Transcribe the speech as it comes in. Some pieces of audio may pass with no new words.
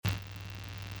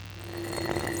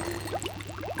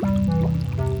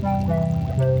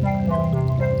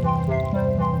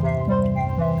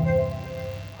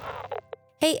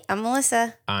Hey, I'm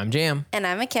Melissa. I'm Jam. And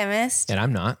I'm a chemist. And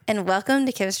I'm not. And welcome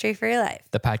to Chemistry for Your Life.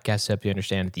 The podcast to help you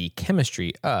understand the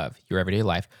chemistry of your everyday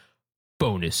life.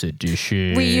 Bonus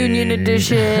edition. Reunion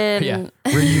edition. Yeah,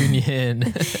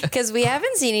 reunion. Because we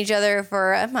haven't seen each other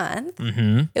for a month.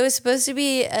 Mm-hmm. It was supposed to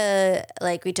be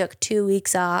we took 2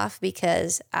 weeks off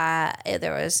because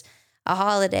there was a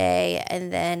holiday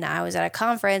and then I was at a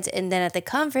conference. And then at the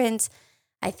conference,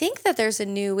 I think that there's a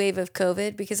new wave of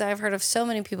COVID because I've heard of so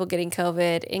many people getting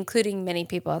COVID, including many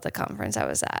people at the conference I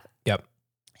was at. Yep.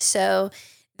 So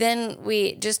then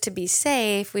we, just to be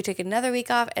safe, we took another week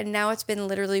off, and now it's been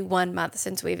literally 1 month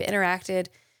since we've interacted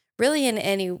really in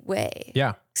any way.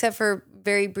 Yeah. Except for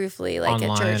very briefly, like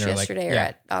Online at church or yesterday or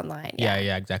at online. Yeah,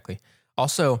 exactly.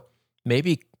 Also,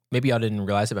 maybe y'all didn't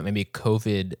realize it, but maybe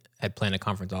COVID had planned a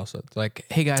conference also. It's like,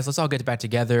 hey guys, let's all get back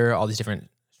together. All these different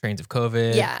strains of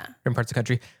COVID. Yeah. Different parts of the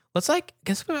country. Let's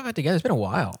guess we got back together. It's been a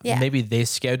while. Yeah. Maybe they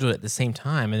scheduled it at the same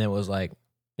time and it was like,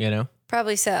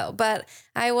 Probably so. But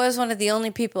I was one of the only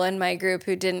people in my group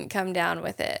who didn't come down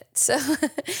with it. So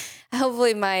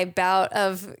hopefully my bout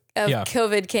of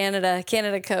COVID Canada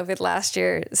COVID last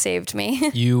year saved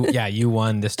me. You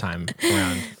won this time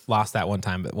around. Lost that one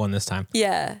time, but won this time.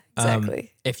 Yeah,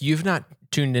 exactly. If you've not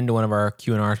tuned into one of our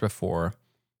Q&Rs before,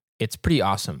 it's pretty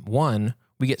awesome. One,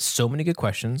 we get so many good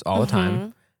questions all the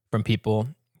time from people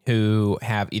who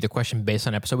have either question based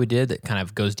on an episode we did that kind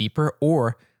of goes deeper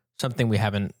or something we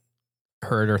haven't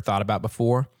heard or thought about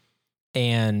before.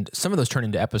 And some of those turn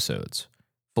into episodes,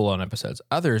 full-on episodes.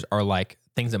 Others are like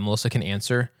things that Melissa can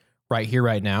answer right here,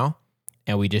 right now.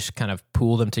 And we just kind of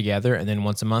pool them together. And then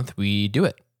once a month, we do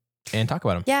it and talk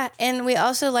about them. Yeah. And we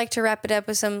also like to wrap it up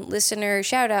with some listener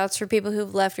shout outs for people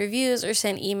who've left reviews or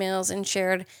sent emails and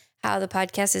shared how the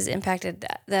podcast has impacted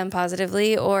them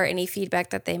positively or any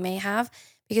feedback that they may have,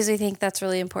 because we think that's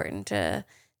really important to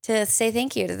say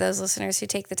thank you to those listeners who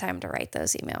take the time to write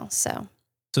those emails. So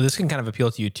this can kind of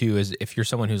appeal to you too, is if you're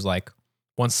someone who's like,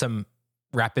 wants some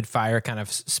rapid fire kind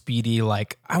of speedy,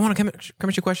 like I want a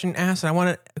chemistry question asked and I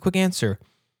want a quick answer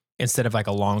instead of like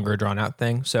a longer drawn out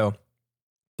thing. So a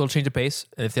little change of pace.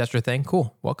 If that's your thing,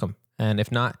 cool. Welcome. And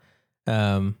if not,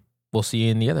 we'll see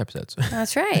you in the other episodes.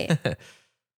 That's right.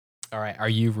 All right. Are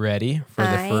you ready for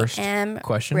the first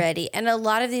question? Ready. And a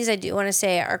lot of these, I do want to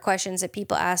say, are questions that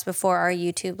people asked before our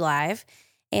YouTube live,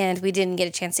 and we didn't get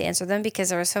a chance to answer them because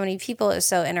there were so many people. It was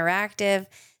so interactive.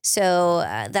 So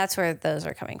that's where those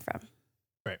are coming from.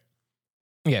 Right.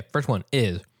 Okay. First one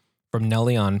is from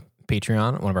Nelly on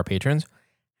Patreon, one of our patrons.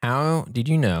 How did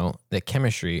you know that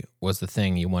chemistry was the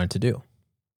thing you wanted to do?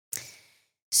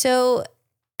 So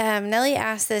Nelly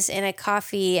asked this in a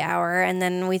coffee hour, and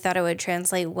then we thought it would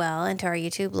translate well into our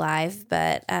YouTube live.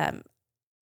 But, I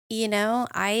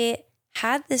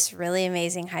had this really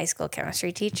amazing high school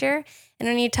chemistry teacher. And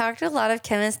when you talk to a lot of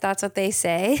chemists, that's what they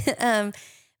say.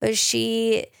 But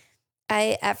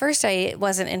at first I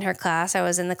wasn't in her class. I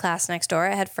was in the class next door.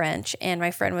 I had French, and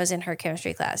my friend was in her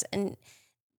chemistry class. And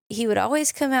he would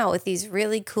always come out with these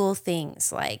really cool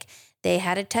things, like they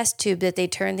had a test tube that they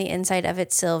turned the inside of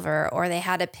it silver, or they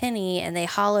had a penny and they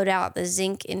hollowed out the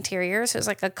zinc interior. So it was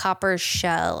like a copper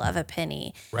shell of a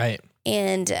penny. Right.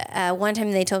 And one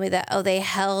time they told me that, they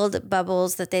held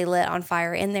bubbles that they lit on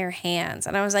fire in their hands.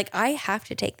 And I was like, I have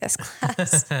to take this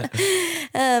class.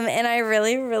 And I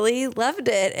really, really loved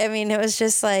it. I mean, it was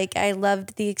just like, I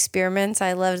loved the experiments.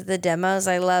 I loved the demos.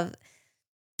 I loved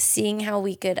seeing how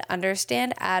we could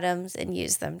understand atoms and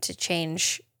use them to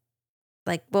change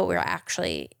like what we're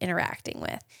actually interacting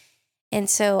with. And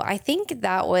so I think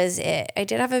that was it. I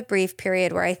did have a brief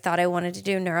period where I thought I wanted to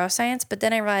do neuroscience, but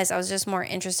then I realized I was just more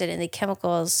interested in the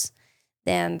chemicals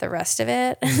than the rest of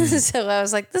it. So I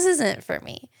was like, this isn't for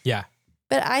me. Yeah.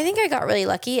 But I think I got really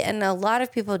lucky, and a lot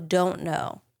of people don't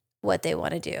know what they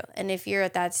want to do. And if you're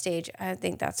at that stage, I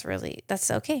think that's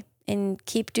okay. And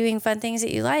keep doing fun things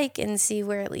that you like and see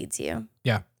where it leads you.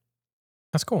 Yeah.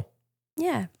 That's cool.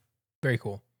 Yeah. Very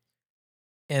cool.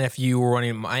 And if you were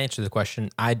wanting my answer to the question,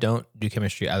 I don't do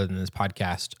chemistry other than this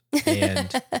podcast.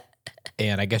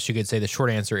 And I guess you could say the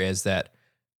short answer is that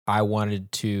I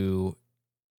wanted to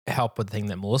help with the thing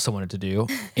that Melissa wanted to do.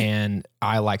 And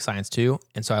I like science too.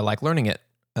 And so I like learning it.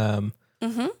 We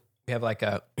have like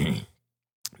a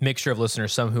mixture of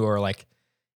listeners, some who are like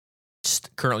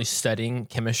currently studying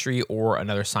chemistry or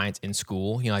another science in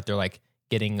school. Like they're like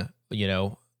getting,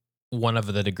 one of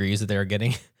the degrees that they're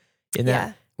getting in that.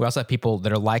 Yeah. We also have people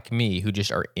that are like me who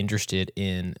just are interested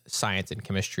in science and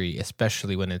chemistry,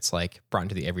 especially when it's like brought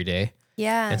into the everyday.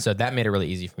 Yeah. And so that made it really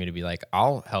easy for me to be like,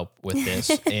 I'll help with this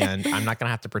and I'm not going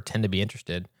to have to pretend to be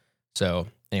interested. So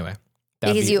anyway,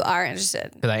 Because you are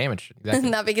interested. Because I am interested. Exactly.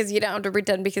 Not because you don't have to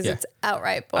pretend because it's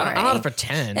outright boring. I don't have to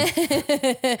pretend.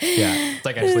 It's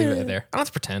like I just leave it there. I don't have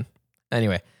to pretend.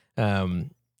 Anyway,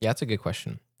 that's a good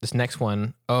question. This next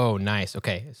one, oh, nice.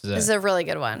 Okay. This is a really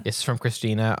good one. It's from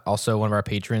Christina, also one of our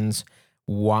patrons.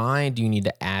 Why do you need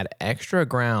to add extra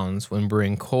grounds when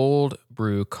brewing cold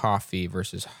brew coffee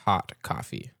versus hot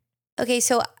coffee? Okay,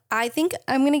 so I think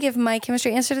I'm going to give my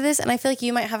chemistry answer to this, and I feel like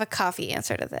you might have a coffee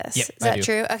answer to this. Yep, Is that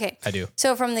true? Okay. I do.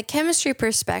 So from the chemistry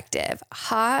perspective,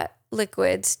 hot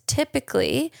liquids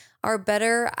typically are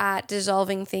better at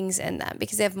dissolving things in them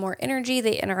because they have more energy,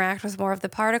 they interact with more of the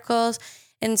particles.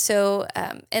 And so,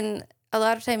 and a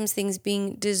lot of times things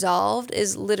being dissolved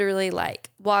is literally like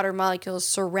water molecules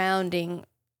surrounding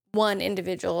one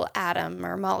individual atom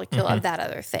or molecule of that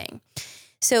other thing.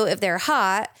 So if they're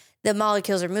hot, the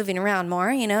molecules are moving around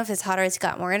more. You know, if it's hotter, it's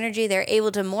got more energy. They're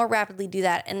able to more rapidly do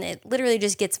that. And it literally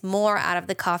just gets more out of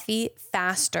the coffee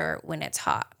faster when it's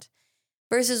hot.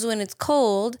 Versus when it's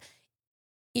cold,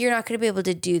 you're not going to be able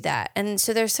to do that. And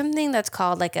so there's something that's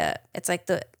called it's like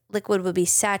the liquid would be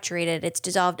saturated. It's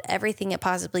dissolved everything it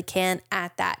possibly can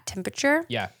at that temperature.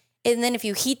 Yeah. And then if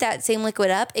you heat that same liquid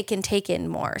up, it can take in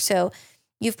more. So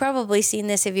you've probably seen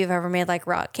this if you've ever made like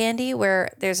rock candy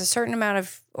where there's a certain amount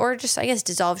of, or just I guess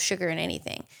dissolved sugar in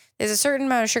anything. There's a certain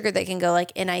amount of sugar that can go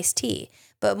like in iced tea,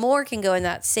 but more can go in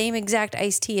that same exact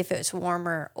iced tea if it's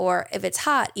warmer or if it's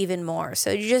hot, even more.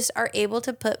 So you just are able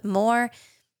to put more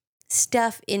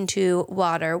stuff into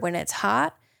water when it's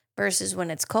hot versus when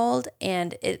it's cold,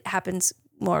 and it happens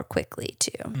more quickly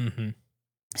too. Mm-hmm.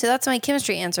 So that's my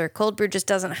chemistry answer. Cold brew just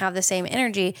doesn't have the same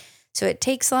energy, so it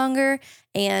takes longer,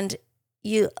 and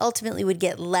you ultimately would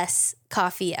get less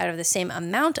coffee out of the same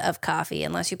amount of coffee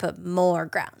unless you put more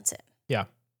grounds in. Yeah.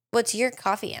 What's your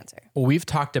coffee answer? Well, we've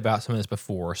talked about some of this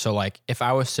before. So like if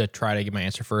I was to try to give my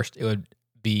answer first, it would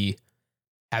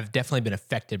have definitely been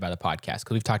affected by the podcast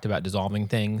because we've talked about dissolving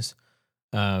things.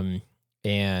 And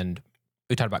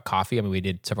we talked about coffee. I mean, we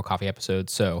did several coffee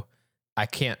episodes, so I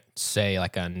can't say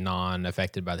like a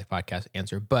non-affected by the podcast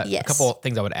answer, but a couple of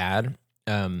things I would add.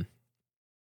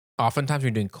 Oftentimes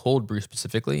when you're doing cold brew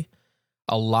specifically,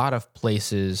 a lot of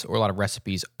places or a lot of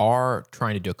recipes are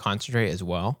trying to do a concentrate as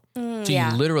well. So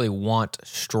you literally want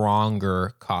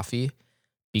stronger coffee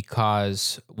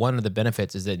because one of the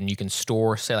benefits is that you can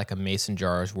store, say, like a mason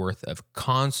jar's worth of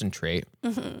concentrate.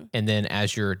 Mm-hmm. And then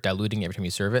as you're diluting it every time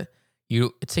you serve it,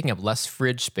 it's taking up less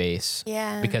fridge space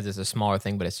because it's a smaller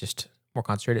thing, but it's just more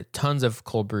concentrated. Tons of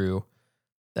cold brew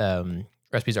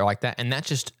recipes are like that. And that's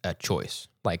just a choice.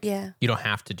 Like you don't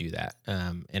have to do that.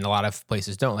 And a lot of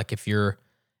places don't. Like if you're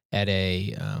at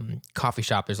a coffee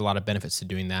shop, there's a lot of benefits to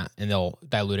doing that, and they'll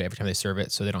dilute it every time they serve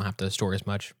it so they don't have to store as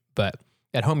much. But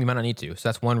at home, you might not need to. So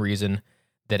that's one reason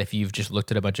that if you've just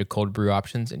looked at a bunch of cold brew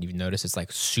options and you've noticed it's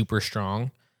like super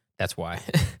strong, that's why.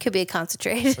 Could be a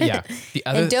concentrate. Yeah.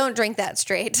 And don't drink that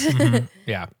straight. Mm-hmm.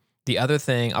 Yeah. The other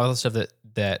thing, other stuff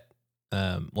that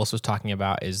Melissa was talking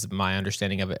about is my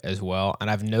understanding of it as well.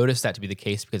 And I've noticed that to be the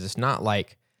case because it's not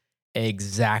like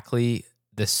exactly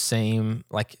the same,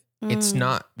 like it's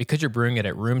not, because you're brewing it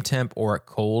at room temp or at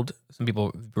cold. Some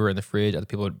people brew it in the fridge, other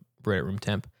people brew it at room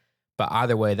temp. But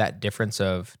either way, that difference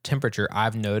of temperature,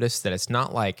 I've noticed that it's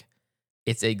not like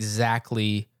it's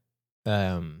exactly,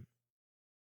 it's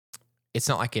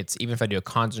not like it's, even if I do a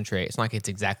concentrate, it's not like it's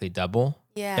exactly double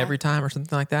every time or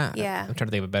something like that. Yeah. I'm trying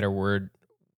to think of a better word.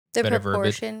 The better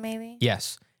proportion verbiage. Maybe?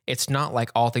 Yes. It's not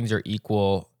like all things are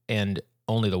equal and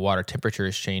only the water temperature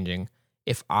is changing.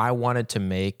 If I wanted to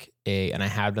make and I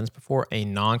have done this before, a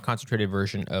non-concentrated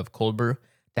version of cold brew,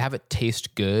 to have it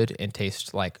taste good and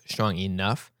taste like strong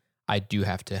enough, I do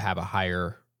have to have a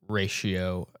higher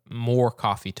ratio, more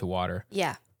coffee to water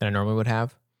than I normally would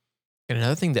have. And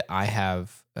another thing that I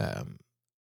have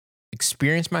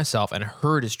experienced myself and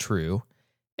heard is true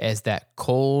is that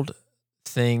cold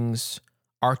things,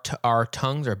 our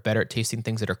tongues are better at tasting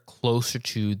things that are closer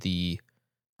to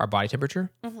our body temperature.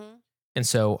 Mm-hmm. And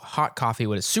so hot coffee,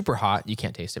 when it's super hot, you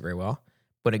can't taste it very well.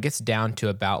 But it gets down to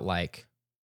about like,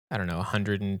 I don't know,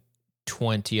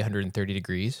 120, 130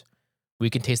 degrees. We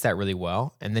can taste that really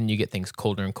well. And then you get things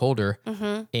colder and colder.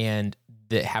 Mm-hmm. And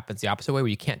that happens the opposite way where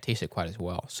you can't taste it quite as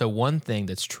well. So one thing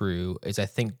that's true is I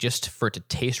think just for it to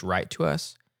taste right to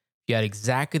us, you had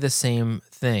exactly the same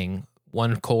thing,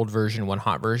 one cold version, one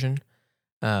hot version.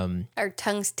 Our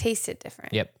tongues taste it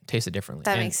different. Yep, taste it differently.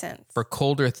 That makes sense. For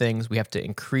colder things, we have to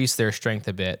increase their strength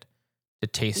a bit to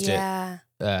taste it.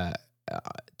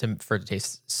 For it to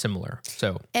taste similar.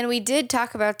 And we did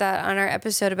talk about that on our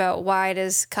episode about why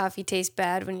does coffee taste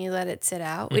bad when you let it sit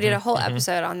out. We did a whole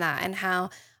episode on that and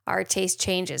how our taste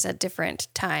changes at different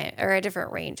time or at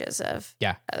different ranges of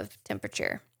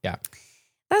temperature. Yeah.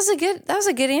 That was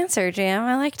a good answer, Jam.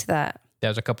 I liked that.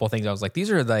 There's a couple of things I was like,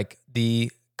 these are like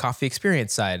the coffee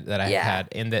experience side that I had,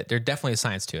 and that there's definitely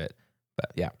science to it.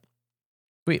 But yeah.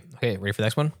 Sweet. Okay, ready for the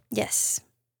next one? Yes.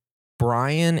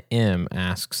 Brian M.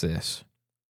 asks this.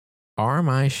 Are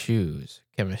my shoes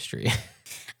chemistry?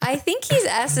 I think he's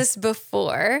asked this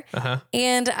before,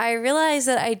 and I realized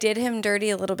that I did him dirty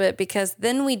a little bit because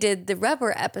then we did the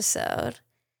rubber episode.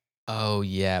 Oh,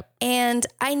 yeah. And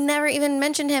I never even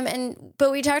mentioned him,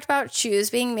 but we talked about shoes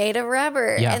being made of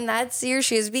rubber, and that's your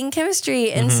shoes being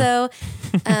chemistry. And so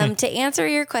to answer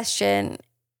your question,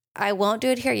 I won't do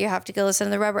it here. You have to go listen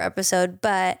to the rubber episode,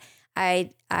 but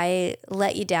I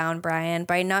let you down, Brian,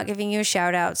 by not giving you a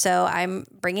shout out. So I'm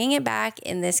bringing it back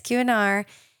in this Q&R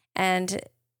and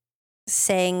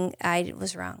saying I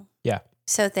was wrong. Yeah.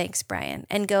 So thanks, Brian.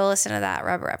 And go listen to that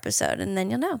rubber episode and then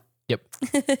you'll know.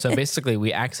 Yep. So basically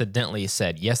we accidentally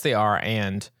said, yes, they are.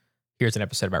 And here's an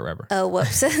episode about rubber. Oh,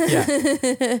 whoops. Yeah.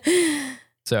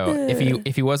 So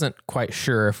if he wasn't quite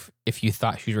sure if you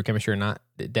thought shoes were chemistry or not,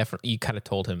 definitely you kind of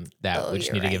told him that. We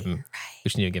just need to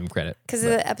give him credit because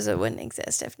the episode wouldn't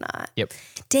exist if not. Yep.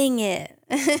 Dang it!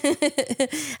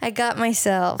 I got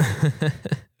myself.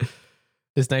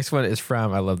 This next one is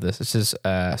from, I love this. This is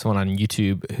someone on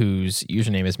YouTube whose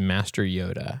username is Master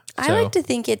Yoda. I like to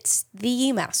think it's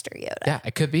the Master Yoda. Yeah,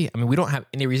 it could be. I mean, we don't have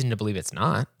any reason to believe it's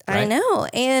not. Right? I know,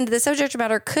 and the subject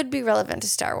matter could be relevant to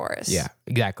Star Wars. Yeah,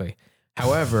 exactly.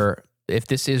 However, if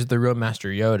this is the real Master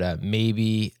Yoda,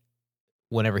 maybe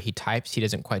whenever he types, he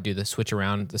doesn't quite do the switch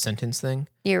around the sentence thing.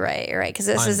 You're right. Because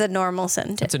this is a normal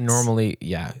sentence. It's a normally,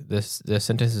 the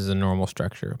sentence is a normal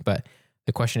structure. But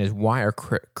the question is, why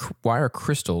are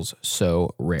crystals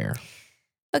so rare?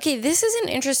 Okay, this is an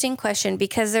interesting question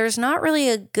because there's not really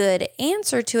a good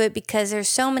answer to it because there's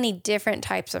so many different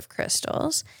types of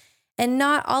crystals. And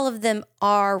not all of them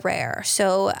are rare.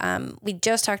 So we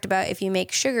just talked about if you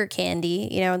make sugar candy,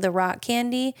 the rock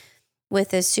candy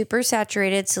with a super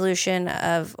saturated solution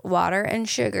of water and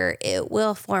sugar, it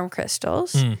will form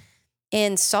crystals.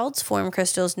 And salts form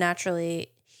crystals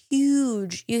naturally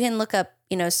huge. You can look up,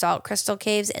 salt crystal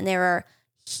caves, and there are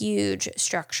huge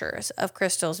structures of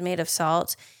crystals made of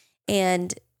salt.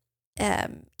 And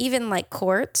even like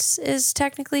quartz is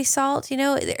technically salt,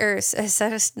 or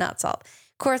not salt.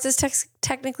 Quartz is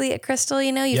technically a crystal,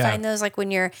 you find those like when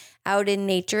you're out in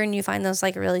nature and you find those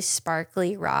like really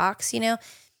sparkly rocks,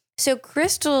 So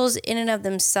crystals in and of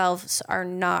themselves are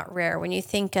not rare. When you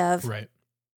think of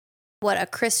what a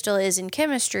crystal is in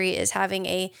chemistry is having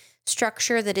a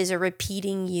structure that is a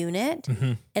repeating unit.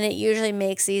 And it usually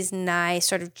makes these nice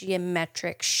sort of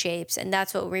geometric shapes. And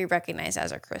that's what we recognize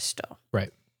as a crystal.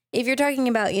 Right. If you're talking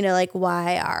about, like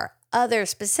why are other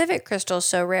specific crystals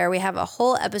so rare, we have a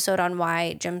whole episode on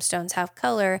why gemstones have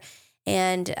color.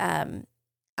 And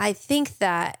I think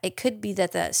that it could be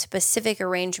that the specific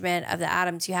arrangement of the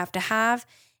atoms you have to have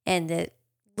and the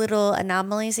little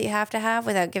anomalies that you have to have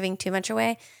without giving too much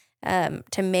away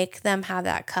to make them have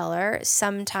that color.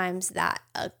 Sometimes that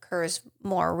occurs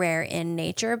more rare in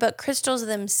nature, but crystals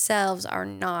themselves are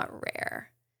not rare.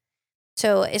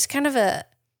 So it's kind of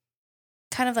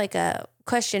like a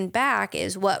question back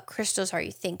is what crystals are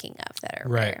you thinking of that are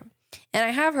rare? And I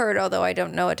have heard, although I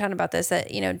don't know a ton about this, that,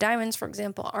 diamonds, for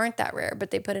example, aren't that rare, but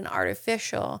they put an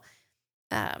artificial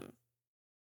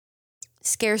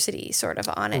scarcity sort of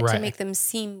on it to make them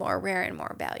seem more rare and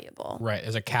more valuable. Right.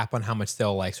 There's a cap on how much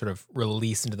they'll like sort of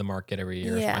release into the market every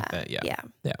year or something like that.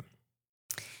 Yeah.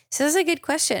 So that's a good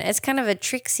question. It's kind of a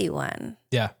tricksy one.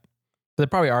 Yeah. There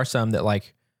probably are some that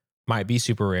like might be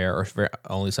super rare or for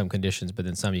only some conditions, but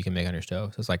then some you can make on your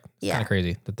stove. So it's like kind of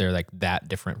crazy that they're like that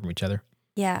different from each other.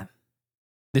 Yeah.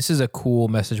 This is a cool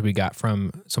message we got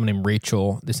from someone named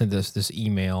Rachel. They sent us this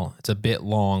email. It's a bit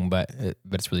long, but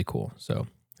it's really cool. So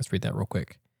let's read that real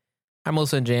quick. Hi,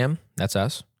 Melissa and Jam. That's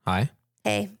us. Hi.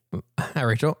 Hey. Hi,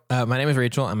 Rachel. My name is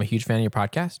Rachel. I'm a huge fan of your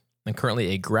podcast. I'm currently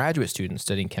a graduate student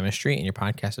studying chemistry, and your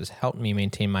podcast has helped me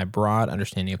maintain my broad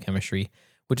understanding of chemistry,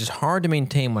 which is hard to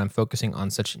maintain when I'm focusing on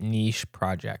such niche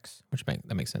projects,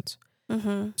 that makes sense.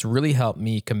 It's really helped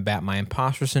me combat my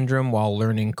imposter syndrome while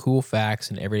learning cool facts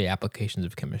and everyday applications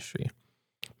of chemistry.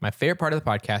 My favorite part of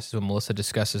the podcast is when Melissa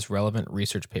discusses relevant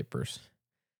research papers.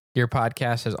 Your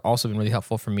podcast has also been really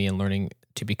helpful for me in learning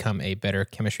to become a better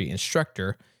chemistry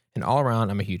instructor, and all around,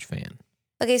 I'm a huge fan.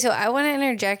 Okay, so I want to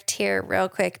interject here real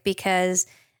quick because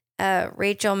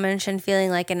Rachel mentioned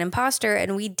feeling like an imposter,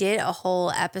 and we did a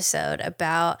whole episode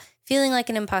about feeling like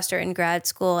an imposter in grad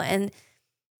school. And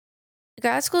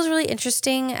grad school is really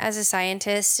interesting as a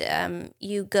scientist.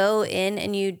 You go in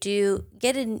and you do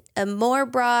get a more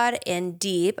broad and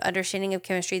deep understanding of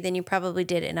chemistry than you probably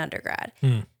did in undergrad.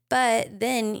 But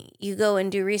then you go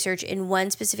and do research in one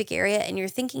specific area and you're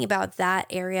thinking about that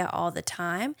area all the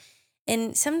time.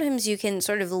 And sometimes you can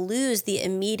sort of lose the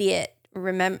immediate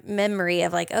memory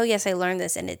of like, oh, yes, I learned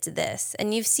this and it's this.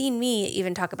 And you've seen me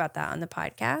even talk about that on the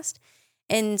podcast.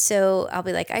 And so I'll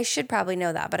be like, I should probably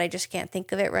know that, but I just can't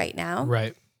think of it right now.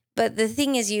 Right. But the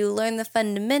thing is, you learn the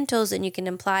fundamentals and you can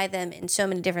apply them in so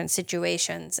many different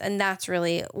situations. And that's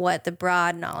really what the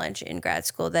broad knowledge in grad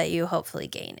school that you hopefully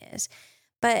gain is.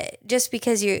 But just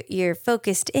because you're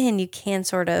focused in, you can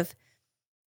sort of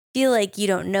feel like you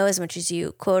don't know as much as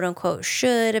you quote unquote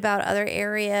should about other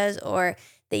areas, or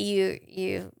that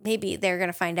you maybe they're going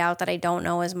to find out that I don't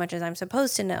know as much as I'm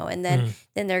supposed to know. And then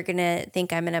they're going to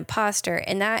think I'm an imposter.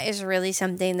 And that is really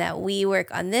something that we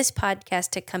work on this podcast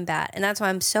to combat. And that's why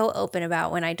I'm so open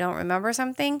about when I don't remember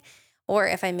something or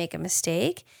if I make a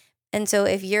mistake. And so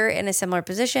if you're in a similar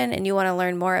position and you want to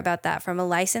learn more about that from a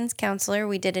licensed counselor,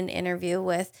 we did an interview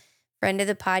with friend of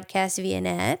the podcast,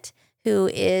 Vianette, who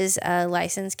is a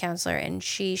licensed counselor. And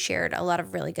she shared a lot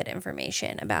of really good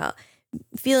information about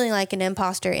feeling like an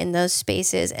imposter in those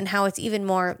spaces and how it's even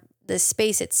more, the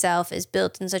space itself is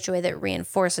built in such a way that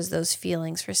reinforces those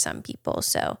feelings for some people.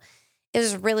 So it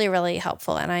was really, really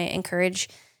helpful. And I encourage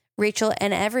Rachel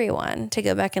and everyone to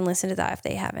go back and listen to that if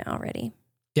they haven't already.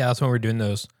 Yeah, that's when we're doing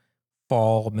those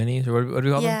fall minis, or what do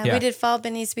we call them? Yeah, we did fall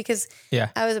minis because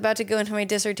I was about to go into my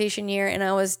dissertation year and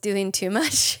I was doing too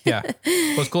much. Yeah. Well,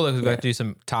 it's cool because we got to do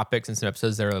some topics and some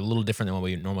episodes that are a little different than what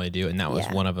we normally do. And that was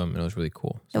one of them. And it was really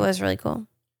cool. So, it was really cool.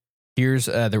 Here's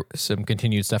some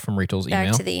continued stuff from Rachel's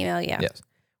email. Back to the email, yeah. Yes.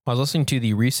 While I was listening to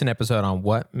the recent episode on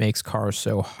what makes cars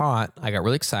so hot, I got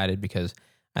really excited because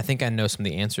I think I know some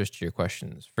of the answers to your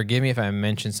questions. Forgive me if I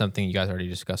mentioned something you guys already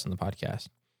discussed on the podcast.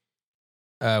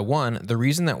 One, the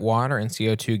reason that water and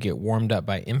CO2 get warmed up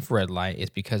by infrared light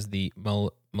is because the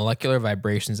molecular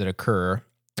vibrations that occur.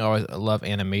 I love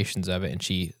animations of it, and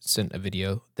she sent a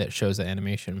video that shows that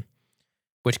animation,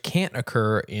 which can't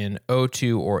occur in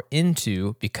O2 or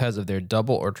N2 because of their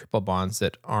double or triple bonds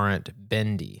that aren't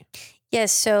bendy.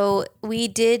 Yes, so we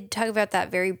did talk about that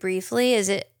very briefly.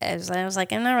 As I was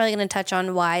like, I'm not really going to touch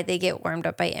on why they get warmed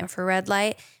up by infrared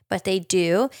light, but they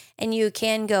do. And you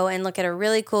can go and look at a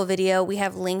really cool video. We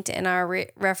have linked in our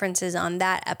references on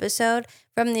that episode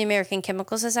from the American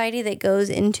Chemical Society that goes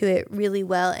into it really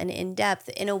well and in depth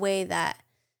in a way that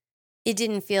it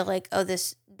didn't feel like, oh,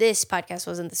 this podcast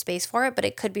wasn't the space for it, but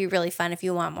it could be really fun if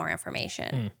you want more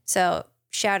information. So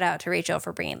shout out to Rachel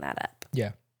for bringing that up.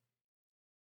 Yeah.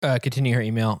 Continue her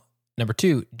email. Number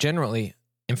 2, generally,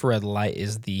 infrared light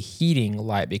is the heating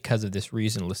light because of this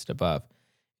reason listed above.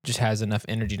 It just has enough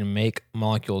energy to make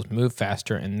molecules move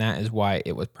faster, and that is why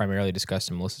it was primarily discussed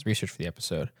in Melissa's research for the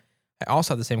episode. I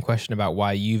also had the same question about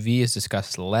why UV is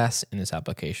discussed less in this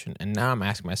application, and now I'm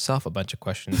asking myself a bunch of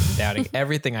questions and doubting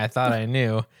everything I thought I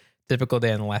knew. Typical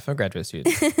day in the life of a graduate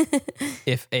student.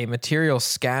 If a material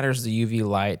scatters the UV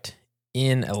light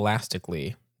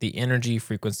inelastically, the energy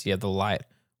frequency of the light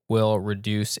will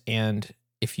reduce, and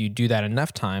if you do that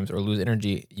enough times or lose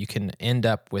energy, you can end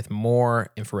up with more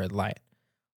infrared light.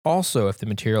 Also, if the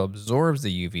material absorbs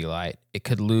the UV light, it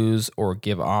could lose or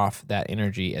give off that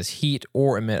energy as heat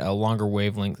or emit a longer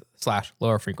wavelength /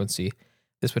 lower frequency.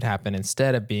 This would happen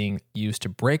instead of being used to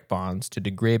break bonds to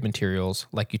degrade materials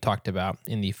like you talked about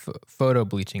in the photo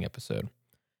bleaching episode.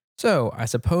 So I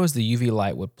suppose the UV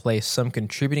light would play some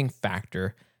contributing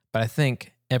factor, but I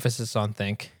think, emphasis on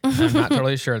think, I'm not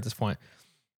totally sure at this point,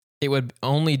 it would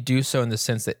only do so in the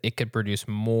sense that it could produce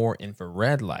more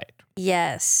infrared light.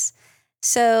 Yes.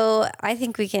 So I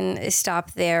think we can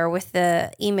stop there with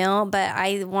the email, but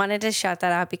I wanted to shout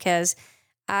that out because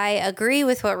I agree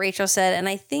with what Rachel said. And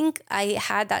I think I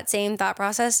had that same thought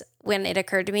process when it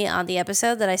occurred to me on the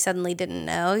episode that I suddenly didn't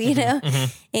know, you know?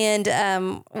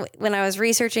 And when I was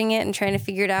researching it and trying to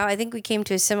figure it out, I think we came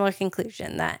to a similar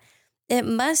conclusion that it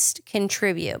must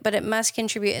contribute, but it must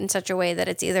contribute in such a way that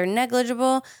it's either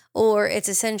negligible or it's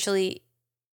essentially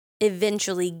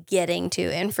eventually getting to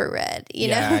infrared, you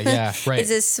know? Yeah, right.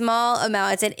 It's a small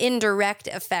amount. It's an indirect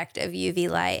effect of UV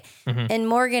light. And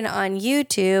Morgan on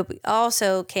YouTube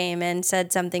also came and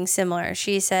said something similar.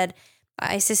 She said,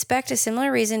 I suspect a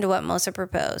similar reason to what Melissa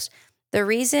proposed. The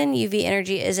reason UV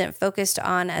energy isn't focused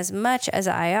on as much as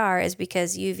IR is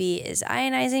because UV is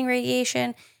ionizing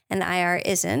radiation and IR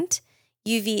isn't.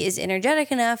 UV is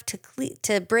energetic enough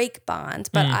to break bonds,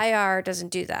 but IR doesn't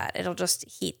do that. It'll just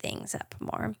heat things up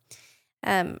more.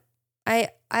 I'm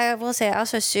I will say I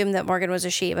also assumed that Morgan was a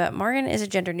she, but Morgan is a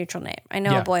gender neutral name. I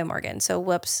know a boy Morgan, so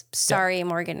whoops. Sorry,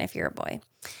 Morgan, if you're a boy.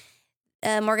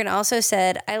 Morgan also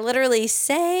said, I literally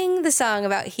sang the song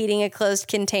about heating a closed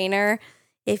container.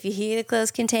 If you heat a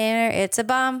closed container, it's a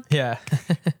bomb. Yeah.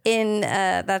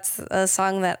 That's a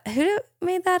song that, who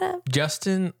made that up?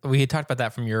 Justin, we had talked about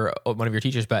that from one of your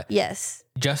teachers, but yes,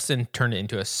 Justin turned it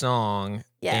into a song.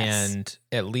 Yes. And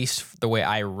at least the way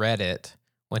I read it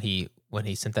when he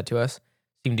sent that to us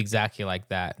seemed exactly like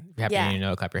that. If you're happy to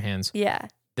know, clap your hands. Yeah.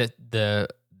 The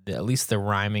at least the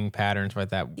rhyming patterns like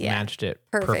that matched it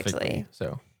perfectly.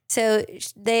 So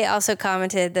they also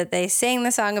commented that they sang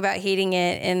the song about heating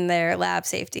it in their lab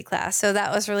safety class. So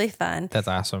that was really fun. That's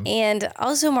awesome. And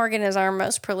also Morgan is our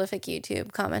most prolific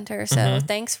YouTube commenter. So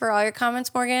thanks for all your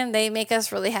comments, Morgan. They make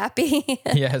us really happy.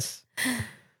 Yes.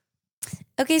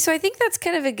 Okay, so I think that's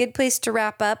kind of a good place to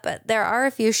wrap up, but there are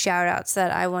a few shout outs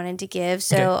that I wanted to give.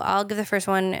 So I'll give the first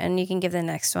one and you can give the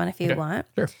next one if you want.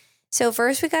 Sure. So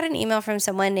first we got an email from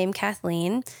someone named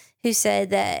Kathleen who said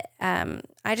that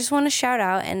I just want to shout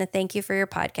out and a thank you for your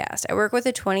podcast. I work with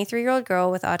a 23-year-old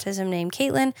girl with autism named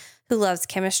Caitlin who loves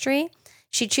chemistry.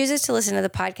 She chooses to listen to the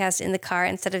podcast in the car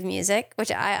instead of music,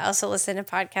 which I also listen to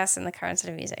podcasts in the car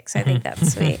instead of music. So I think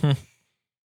that's sweet.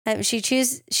 She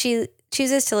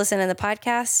chooses to listen to the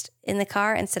podcast in the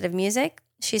car instead of music.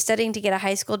 She's studying to get a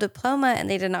high school diploma and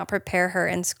they did not prepare her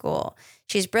in school.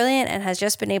 She's brilliant and has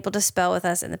just been able to spell with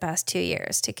us in the past 2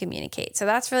 years to communicate. So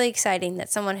that's really exciting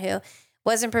that someone who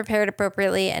wasn't prepared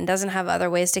appropriately and doesn't have other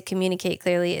ways to communicate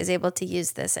clearly is able to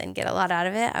use this and get a lot out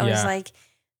of it. I was like,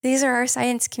 these are our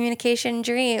science communication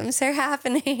dreams. They're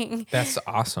happening. That's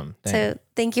awesome. Dang. So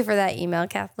thank you for that email,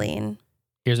 Kathleen.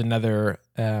 Here's another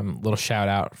little shout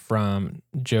out from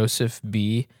Joseph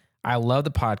B. I love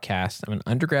the podcast. I'm an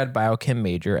undergrad biochem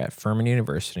major at Furman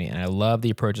University, and I love the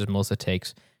approaches Melissa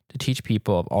takes to teach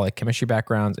people of all the chemistry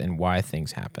backgrounds and why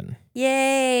things happen.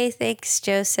 Yay. Thanks,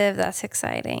 Joseph. That's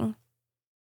exciting.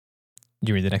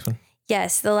 Do you read the next one?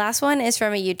 Yes. The last one is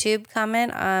from a YouTube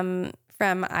comment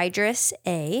from Idris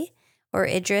A.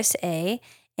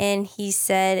 And he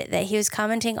said that he was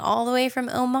commenting all the way from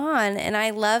Oman. And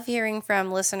I love hearing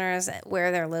from listeners where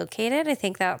they're located. I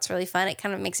think that's really fun. It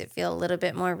kind of makes it feel a little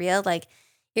bit more real. Like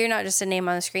you're not just a name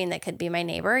on the screen that could be my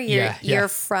neighbor. You're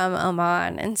from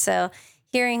Oman. And so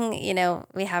hearing,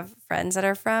 we have friends that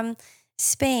are from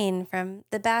Spain, from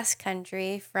the Basque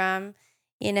Country, from,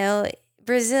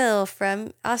 Brazil,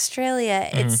 from Australia.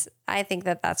 I think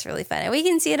that's really fun. And we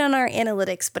can see it on our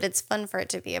analytics, but it's fun for it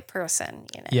to be a person,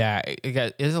 Yeah,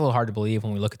 it is a little hard to believe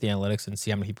when we look at the analytics and see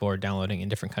how many people are downloading in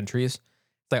different countries.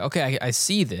 It's like, okay, I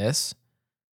see this,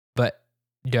 but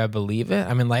do I believe it?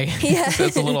 I mean, so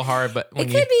it's a little hard, but it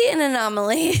could be an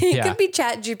anomaly. It could be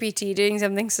ChatGPT doing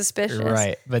something suspicious.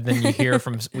 Right. But then we hear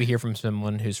from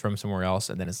someone who's from somewhere else,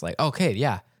 and then it's like, okay,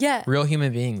 yeah, real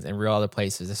human beings in real other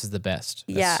places. This is the best.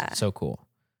 That's so cool.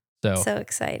 So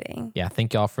exciting. Yeah.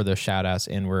 Thank y'all for those shout outs.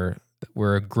 And we're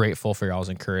grateful for y'all's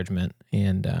encouragement.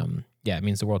 And it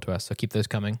means the world to us. So keep those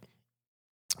coming.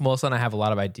 Melissa and I have a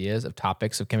lot of ideas of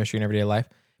topics of chemistry in everyday life.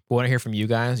 We want to hear from you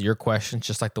guys, your questions,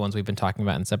 just like the ones we've been talking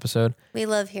about in this episode. We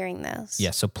love hearing those.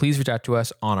 Yeah, so please reach out to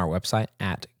us on our website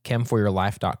at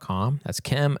chemforyourlife.com. That's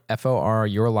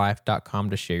chemforyourlife.com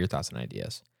to share your thoughts and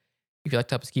ideas. If you'd like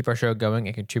to help us keep our show going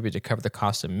and contribute to cover the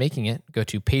cost of making it, go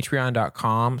to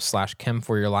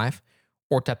patreon.com/chemforyourlife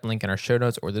or tap the link in our show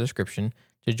notes or the description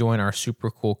to join our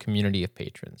super cool community of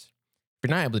patrons. If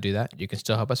you're not able to do that, you can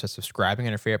still help us by subscribing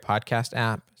on your favorite podcast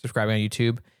app, subscribing on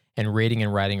YouTube, and rating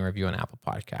and writing a review on Apple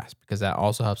Podcasts, because that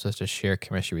also helps us to share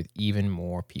chemistry with even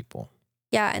more people.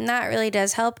 Yeah, and that really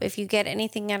does help. If you get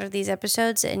anything out of these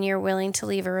episodes and you're willing to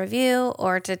leave a review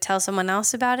or to tell someone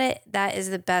else about it, that is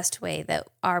the best way that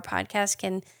our podcast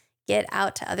can get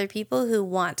out to other people who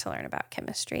want to learn about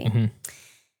chemistry. Mm-hmm.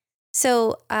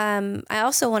 So I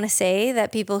also want to say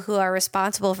that people who are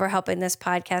responsible for helping this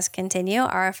podcast continue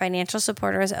are our financial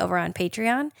supporters over on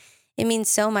Patreon. It means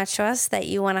so much to us that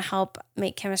you want to help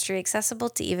make chemistry accessible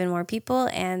to even more people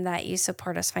and that you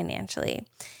support us financially.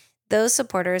 Those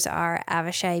supporters are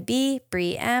Avishai B.,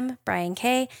 Bree M., Brian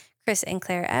K., Chris and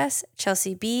Claire S.,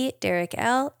 Chelsea B., Derek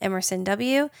L., Emerson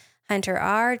W., Hunter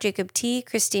R., Jacob T.,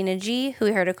 Christina G., who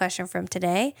we heard a question from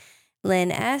today,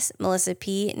 Lynn S., Melissa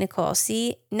P., Nicole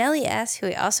C., Nellie S., who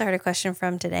we also heard a question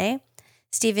from today,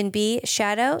 Stephen B.,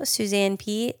 Shadow, Suzanne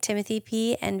P., Timothy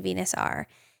P., and Venus R.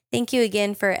 Thank you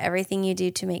again for everything you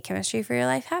do to make chemistry for your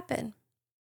life happen.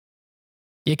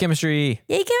 Yay, chemistry!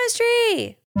 Yay,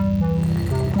 chemistry!